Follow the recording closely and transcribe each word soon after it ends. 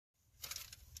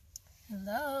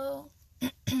Hello,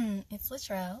 it's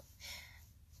Latrell.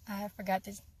 I forgot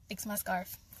to fix my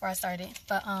scarf before I started,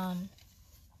 but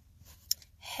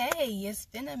hey, it's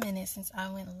been a minute since I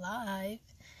went live.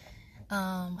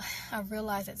 I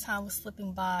realized that time was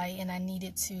slipping by and I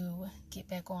needed to get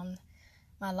back on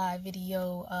my live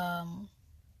video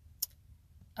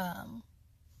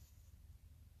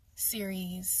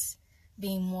series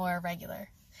being more regular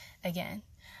again.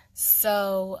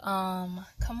 So,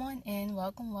 come on in.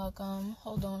 Welcome.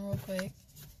 Hold on real quick.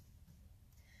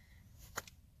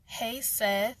 Hey,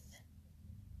 Seth.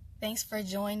 Thanks for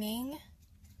joining.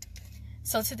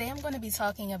 So today I'm going to be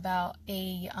talking about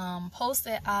a post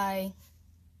that I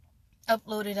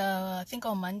uploaded, I think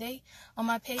on Monday on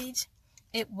my page.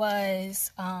 It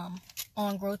was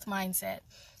on growth mindset.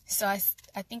 So I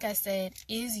think I said,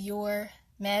 is your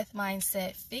math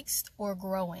mindset fixed or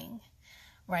growing?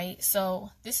 Right? So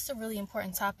this is a really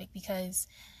important topic because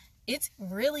it's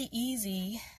really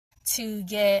easy to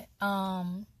get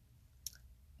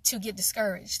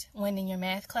discouraged when in your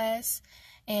math class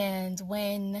and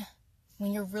when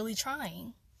you're really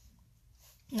trying.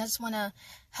 And I just want to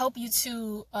help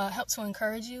to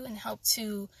encourage you and help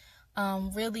to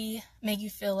really make you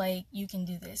feel like you can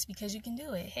do this, because you can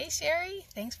do it. Hey Sherry,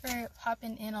 thanks for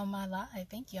hopping in on my live.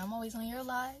 Thank you. I'm always on your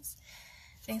lives.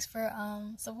 Thanks for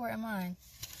supporting mine.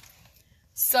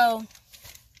 So,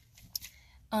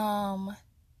 what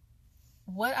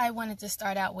I wanted to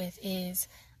start out with is,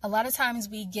 a lot of times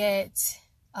we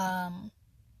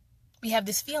have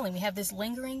this feeling, we have this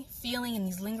lingering feeling and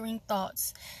these lingering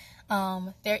thoughts.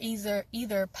 They're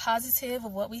either positive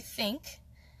of what we think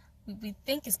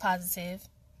is positive,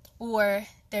 or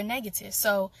they're negative.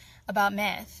 So about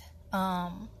math,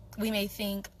 we may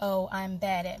think, oh, I'm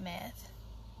bad at math.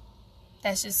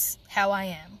 That's just how I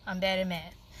am. I'm bad at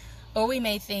math. Or we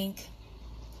may think,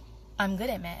 I'm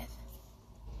good at math.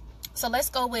 So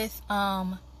let's go with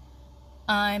I'm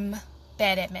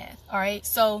bad at math. All right.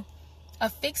 So a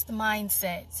fixed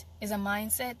mindset is a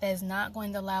mindset that is not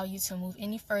going to allow you to move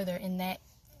any further in that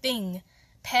thing,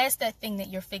 past that thing that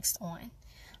you're fixed on.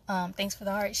 Thanks for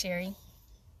the heart, Sherry.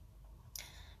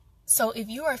 So if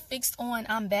you are fixed on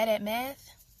I'm bad at math,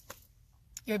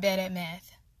 you're bad at math.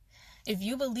 If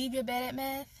you believe you're bad at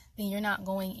math, then you're not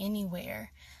going anywhere.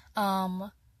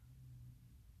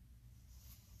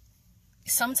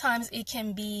 Sometimes it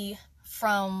can be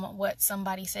from what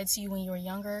somebody said to you when you were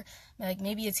younger. Like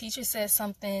maybe a teacher says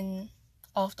something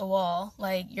off the wall,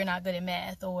 like you're not good at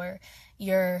math, or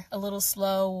you're a little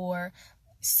slow, or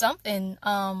something.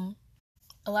 A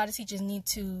lot of teachers need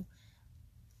to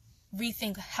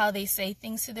rethink how they say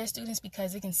things to their students,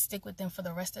 because it can stick with them for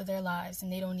the rest of their lives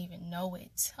and they don't even know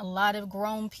it. A lot of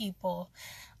grown people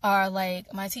are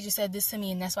like, my teacher said this to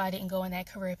me and that's why I didn't go in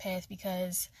that career path,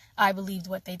 because I believed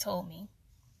what they told me.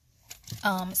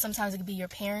 Sometimes it can be your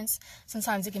parents,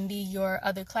 sometimes it can be your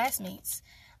other classmates.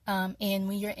 And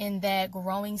when you're in that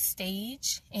growing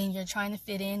stage and you're trying to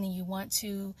fit in and you want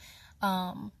to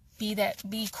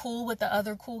be cool with the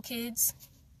other cool kids,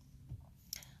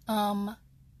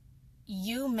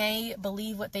 you may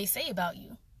believe what they say about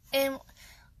you. And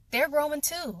they're growing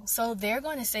too. So they're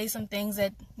going to say some things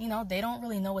that, they don't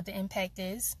really know what the impact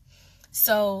is.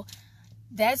 So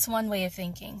that's one way of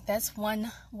thinking. That's one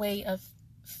way of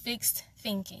fixed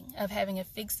thinking, of having a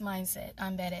fixed mindset.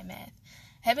 I'm bad at math.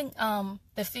 Having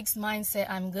the fixed mindset,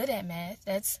 I'm good at math,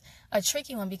 that's a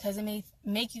tricky one, because it may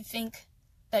make you think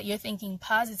that you're thinking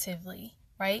positively,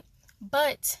 right?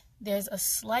 But there's a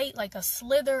slight, like a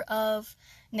slither of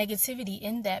negativity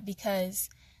in that, because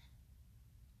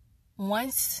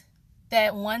once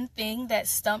that one thing that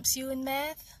stumps you in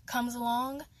math comes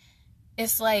along,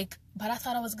 it's like, but I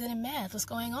thought I was good in math. What's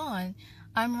going on?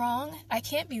 I'm wrong. I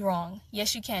can't be wrong.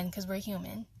 Yes, you can, because we're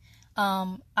human.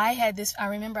 I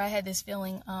remember I had this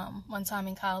feeling one time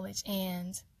in college,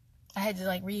 and I had to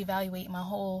like reevaluate my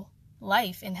whole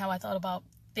life and how I thought about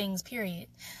things, period.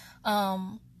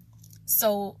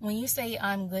 So when you say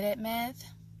I'm good at math,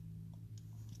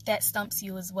 that stumps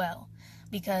you as well,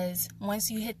 because once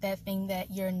you hit that thing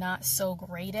that you're not so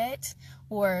great at,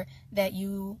 or that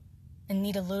you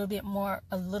need a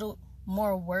little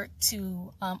more work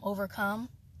to overcome,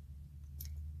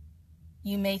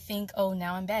 you may think, oh,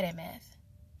 now I'm bad at math.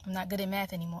 I'm not good at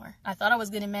math anymore. I thought I was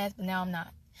good at math, but now I'm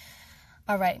not.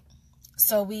 All right.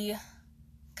 So we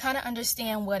kind of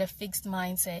understand what a fixed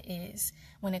mindset is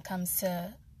when it comes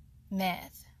to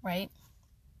math, right?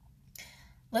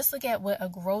 Let's look at what a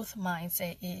growth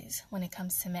mindset is when it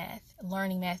comes to math,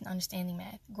 learning math and understanding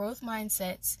math. Growth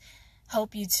mindsets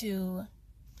help you to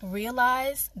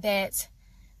realize that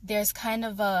there's kind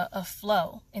of a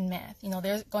flow in math. You know,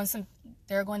 there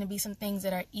are going to be some things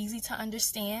that are easy to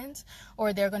understand,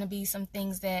 or there are going to be some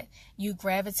things that you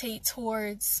gravitate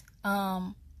towards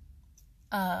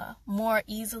more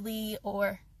easily,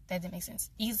 or that didn't make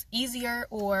sense, easier,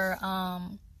 or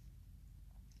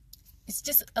it's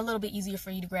just a little bit easier for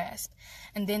you to grasp.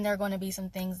 And then there are going to be some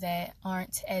things that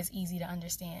aren't as easy to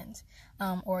understand,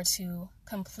 or to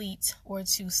complete, or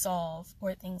to solve,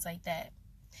 or things like that.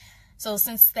 So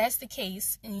since that's the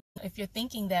case, and if you're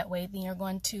thinking that way, then you're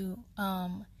going to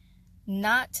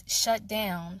not shut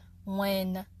down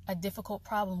when a difficult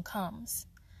problem comes.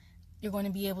 You're going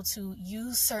to be able to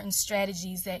use certain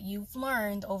strategies that you've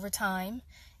learned over time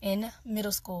in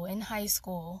middle school, in high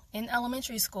school, in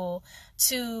elementary school,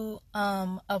 to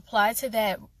apply to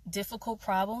that difficult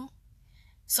problem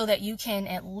so that you can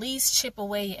at least chip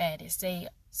away at it.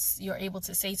 You're able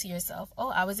to say to yourself, oh,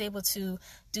 I was able to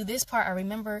do this part. I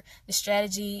remember the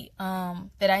strategy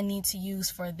that I need to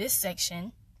use for this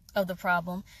section of the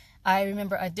problem. I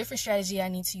remember a different strategy I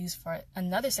need to use for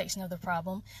another section of the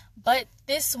problem. But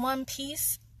this one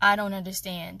piece, I don't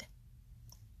understand.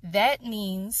 That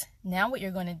means now what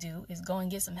you're going to do is go and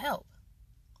get some help.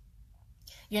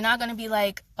 You're not going to be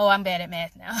like, oh, I'm bad at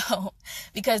math now,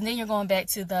 because then you're going back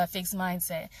to the fixed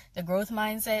mindset. The growth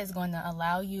mindset is going to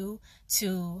allow you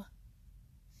to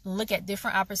look at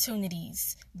different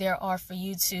opportunities there are for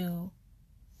you to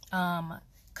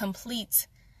complete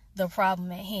the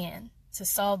problem at hand, to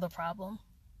solve the problem.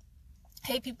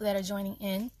 Hey, people that are joining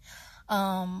in,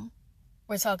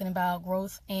 we're talking about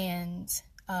growth and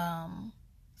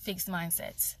fixed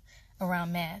mindsets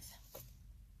around math.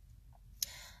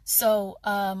 So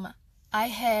I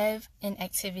have an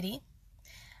activity,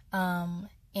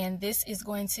 and this is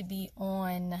going to be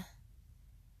on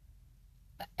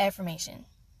affirmation.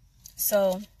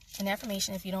 So an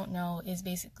affirmation, if you don't know, is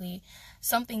basically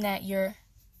something that you're,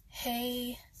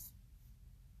 hey,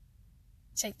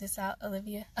 check this out,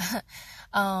 Olivia.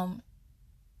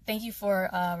 Thank you for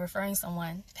referring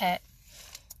someone, Pat.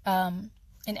 An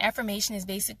affirmation is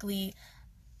basically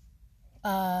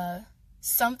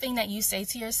something that you say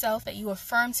to yourself, that you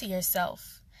affirm to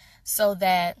yourself, so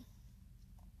that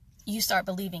you start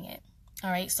believing it.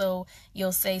 All right, so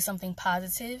you'll say something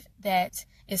positive that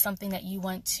is something that you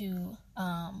want to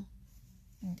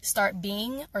start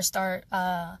being, or start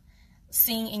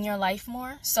seeing in your life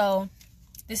more. So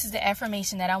this is the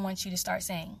affirmation that I want you to start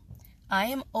saying. I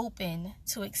am open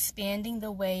to expanding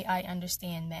the way I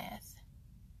understand math.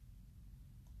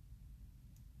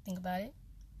 Think about it.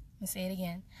 Let me say it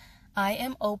again. I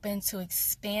am open to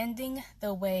expanding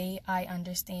the way I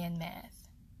understand math.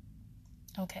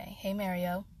 Okay. Hey,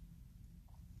 Mario.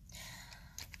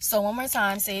 So one more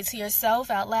time, say it to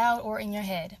yourself out loud or in your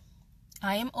head.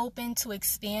 I am open to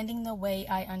expanding the way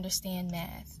I understand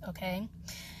math. Okay.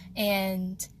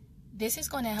 And this is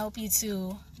going to help you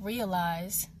to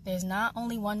realize there's not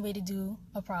only one way to do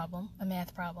a problem, a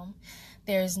math problem.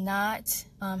 There's not,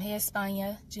 hey,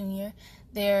 España Jr.,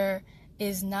 there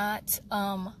is not,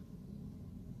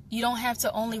 you don't have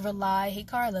to only rely, hey,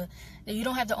 Carla, you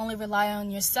don't have to only rely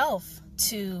on yourself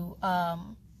to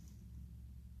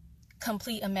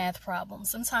complete a math problem.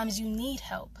 Sometimes you need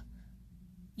help.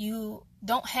 You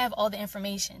don't have all the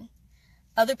information.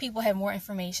 Other people have more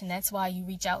information. That's why you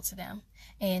reach out to them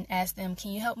and ask them,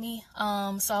 can you help me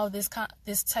solve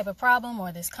this type of problem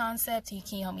or this concept?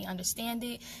 Can you help me understand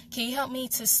it? Can you help me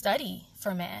to study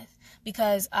for math?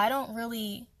 Because I don't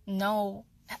really know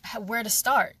where to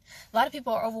start. A lot of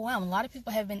people are overwhelmed. A lot of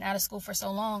people have been out of school for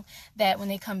so long that when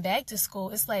they come back to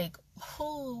school, it's like,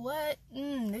 oh, what?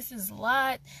 This is a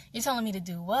lot. You're telling me to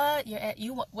do what?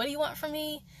 What do you want from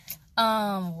me?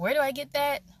 Where do I get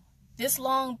that? This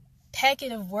long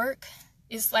packet of work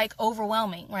is like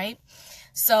overwhelming, right?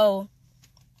 So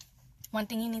one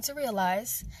thing you need to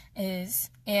realize is,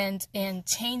 and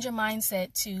change your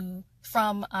mindset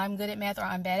from I'm good at math or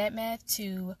I'm bad at math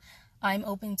to I'm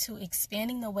open to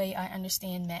expanding the way I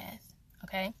understand math.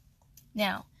 Okay.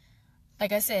 Now,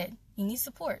 like I said, you need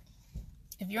support.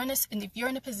 If you're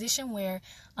in a position where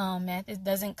math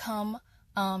doesn't come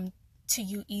to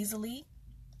you easily,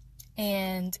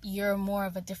 and you're more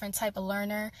of a different type of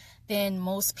learner than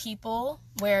most people,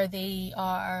 where they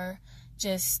are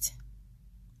just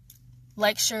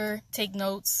lecture, take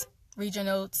notes, read your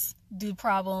notes, do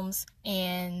problems,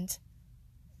 and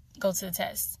go to the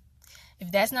test.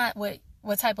 If that's not what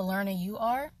type of learner you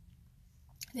are,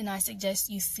 then I suggest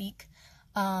you seek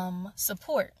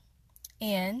support.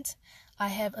 And I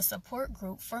have a support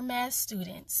group for math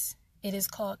students. It is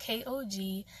called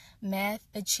KOG Math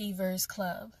Achievers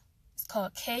Club. It's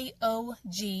called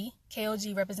KOG.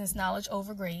 KOG represents knowledge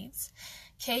over grades.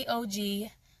 KOG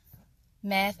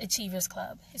Math Achievers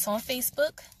Club. It's on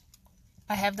Facebook.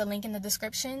 I have the link in the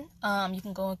description. You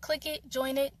can go and click it,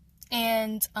 join it.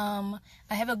 And I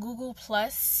have a Google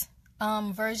Plus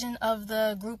version of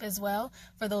the group as well,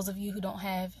 for those of you who don't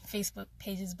have Facebook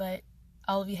pages, but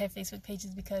all of you have Facebook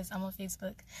pages because I'm on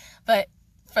Facebook. But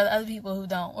for the other people who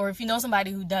don't, or if you know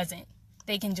somebody who doesn't,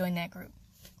 they can join that group.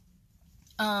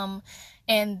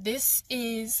 And this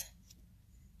is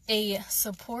a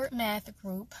support math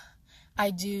group.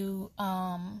 I do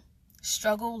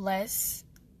struggle less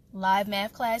live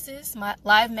math classes, my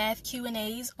live math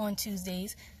Q&As on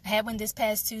Tuesdays. I had one this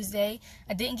past Tuesday.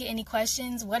 I didn't get any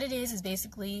questions. What it is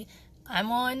basically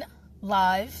I'm on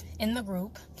live in the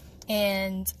group,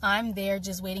 and I'm there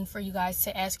just waiting for you guys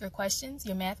to ask your questions,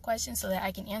 your math questions, so that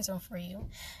I can answer them for you.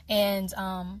 And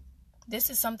this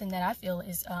is something that I feel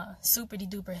is super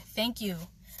duper. Thank you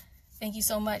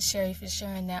so much, Sherry, for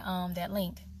sharing that that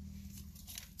link.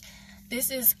 This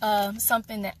is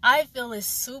something that I feel is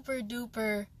super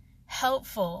duper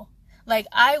helpful. Like,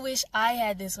 I wish I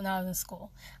had this when I was in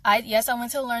school. Yes, I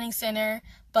went to a learning center,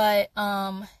 but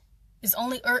it's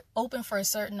only open for a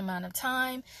certain amount of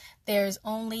time. There's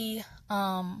only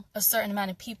a certain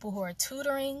amount of people who are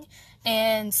tutoring,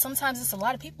 and sometimes it's a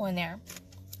lot of people in there.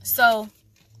 So,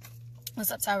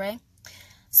 what's up, Tyray?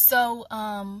 So,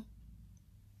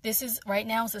 this is, right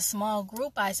now, it's a small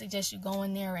group. I suggest you go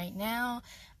in there right now,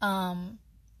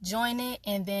 join it,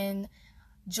 and then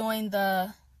join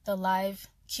the live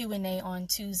Q&A on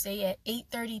Tuesday at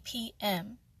 8:30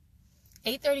 p.m.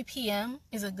 8:30 p.m.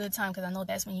 is a good time because I know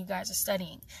that's when you guys are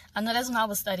studying. I know that's when I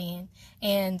was studying.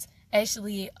 And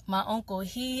actually, my uncle,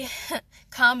 he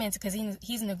commented, because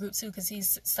he's in the group too, because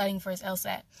he's studying for his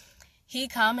LSAT. He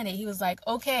commented, he was like,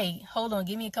 okay, hold on,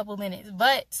 give me a couple minutes.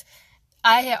 But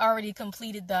I had already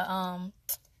completed the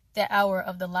hour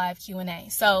of the live Q&A.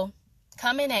 So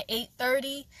come in at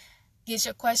 8:30. Get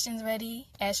your questions ready,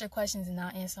 ask your questions, and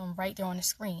I'll answer them right there on the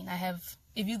screen. I have,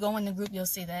 if you go in the group, you'll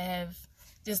see that I have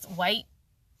just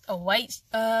a white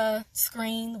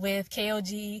screen with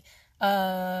KOG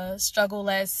struggle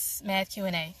less math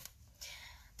Q&A.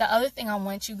 The other thing I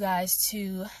want you guys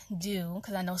to do,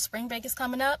 because I know spring break is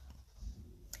coming up,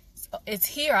 it's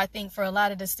here, I think, for a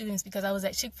lot of the students, because I was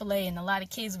at Chick-fil-A and a lot of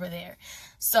kids were there.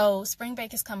 So spring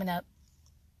break is coming up,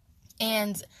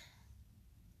 and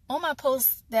on my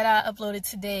post that I uploaded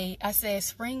today, I said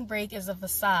spring break is a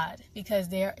facade because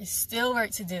there is still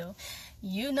work to do.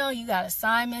 You know, you got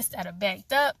assignments that are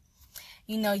backed up.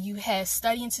 You know, you have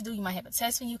studying to do. You might have a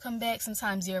test when you come back.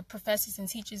 Sometimes your professors and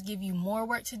teachers give you more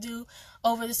work to do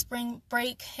over the spring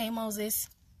break. Hey, Moses.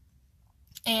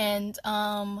 And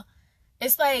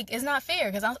it's like, it's not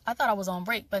fair, because I thought I was on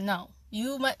break, but no.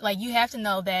 You have to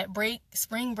know that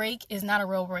spring break is not a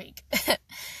real break.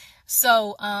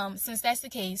 So, since that's the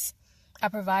case, I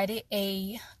provided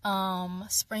a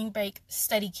spring break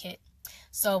study kit.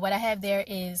 So what I have there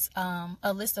is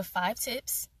a list of 5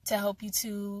 tips to help you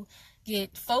to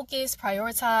get focused,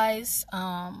 prioritize,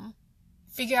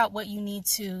 figure out what you need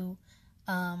to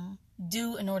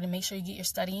do in order to make sure you get your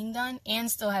studying done and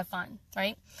still have fun,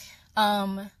 right?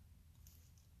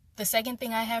 The second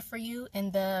thing I have for you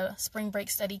in the spring break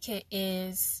study kit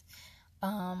is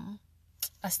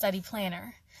a study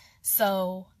planner.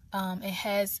 So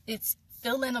it's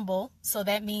fill-inable, so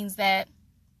that means that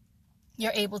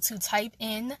you're able to type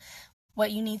in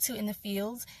what you need to in the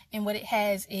fields, and what it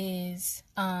has is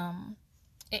an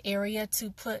area to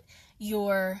put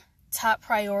your top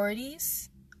 3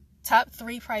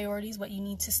 priorities, what you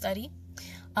need to study,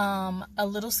 a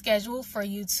little schedule for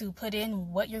you to put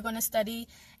in what you're going to study,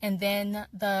 and then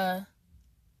the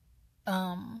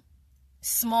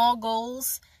small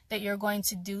goals that you're going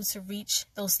to do to reach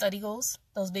those study goals,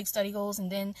 those big study goals,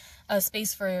 and then a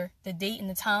space for the date and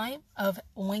the time of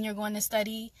when you're going to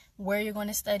study, where you're going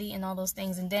to study, and all those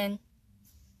things. And then,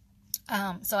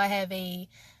 so I have a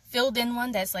filled in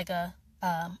one that's like a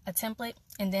template,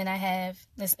 and then I have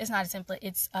this. It's not a template;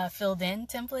 it's a filled in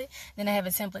template. Then I have a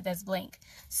template that's blank.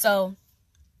 So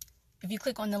if you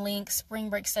click on the link Spring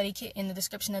Break Study Kit in the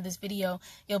description of this video,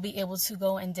 you'll be able to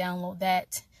go and download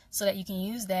that so that you can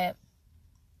use that.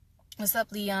 What's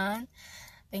up, Leon?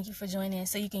 Thank you for joining.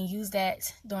 So you can use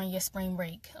that during your spring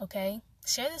break, okay?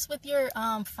 Share this with your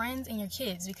friends and your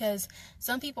kids, because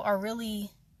some people are really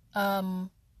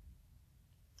not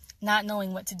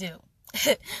knowing what to do.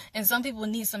 And some people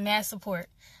need some math support.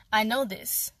 I know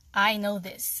this,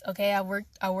 okay? I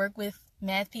work with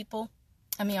math people.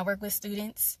 I work with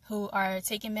students who are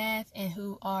taking math and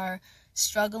who are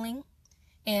struggling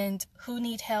and who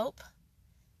need help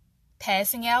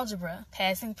passing algebra,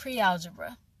 passing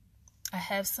pre-algebra. I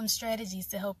have some strategies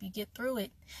to help you get through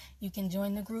it. You can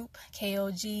join the group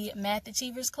KOG Math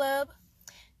Achievers Club.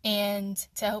 And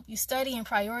to help you study and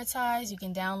prioritize, you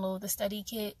can download the study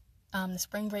kit, the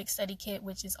spring break study kit,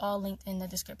 which is all linked in the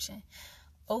description.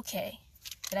 Okay,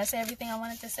 did I say everything I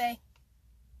wanted to say?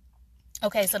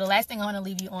 Okay, so the last thing I want to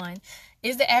leave you on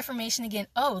is the affirmation again.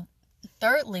 Oh,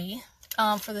 thirdly,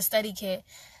 for the study kit,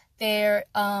 there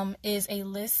is a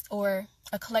list or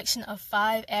a collection of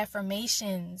 5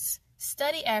 affirmations,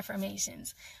 study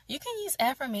affirmations. You can use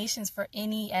affirmations for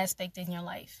any aspect in your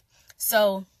life.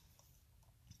 So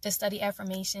the study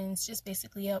affirmations just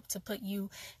basically help to put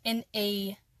you in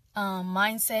a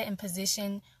mindset and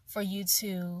position for you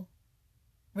to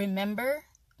remember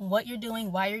what you're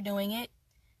doing, why you're doing it,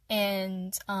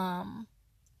 and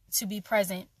to be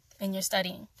present in your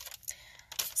studying.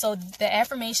 So the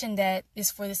affirmation that is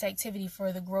for this activity,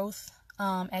 for the growth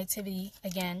activity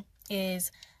again,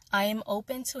 is I am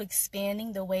open to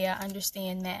expanding the way I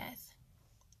understand math.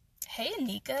 Hey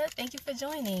Anika, thank you for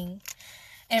joining.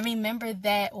 And remember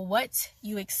that what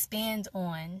you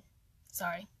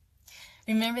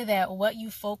remember that what you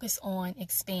focus on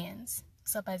expands.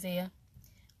 What's up, Isaiah?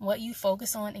 What you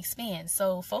focus on expands.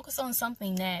 So focus on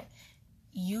something that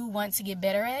you want to get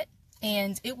better at,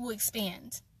 and it will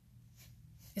expand.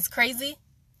 It's crazy,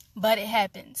 but it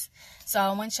happens. So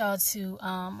I want y'all to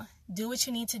do what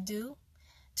you need to do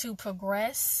to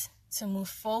progress, to move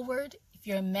forward. If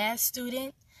you're a math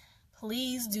student,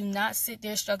 please do not sit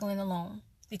there struggling alone,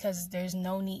 because there's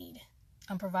no need.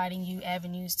 I'm providing you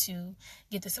avenues to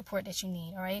get the support that you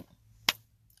need, all right?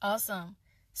 Awesome.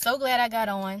 So glad I got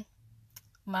on.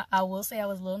 I will say I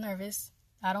was a little nervous.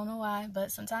 I don't know why,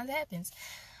 but sometimes it happens.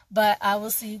 But I will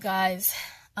see you guys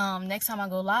next time I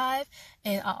go live.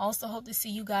 And I also hope to see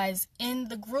you guys in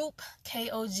the group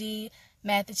KOG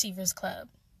Math Achievers Club.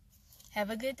 Have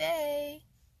a good day.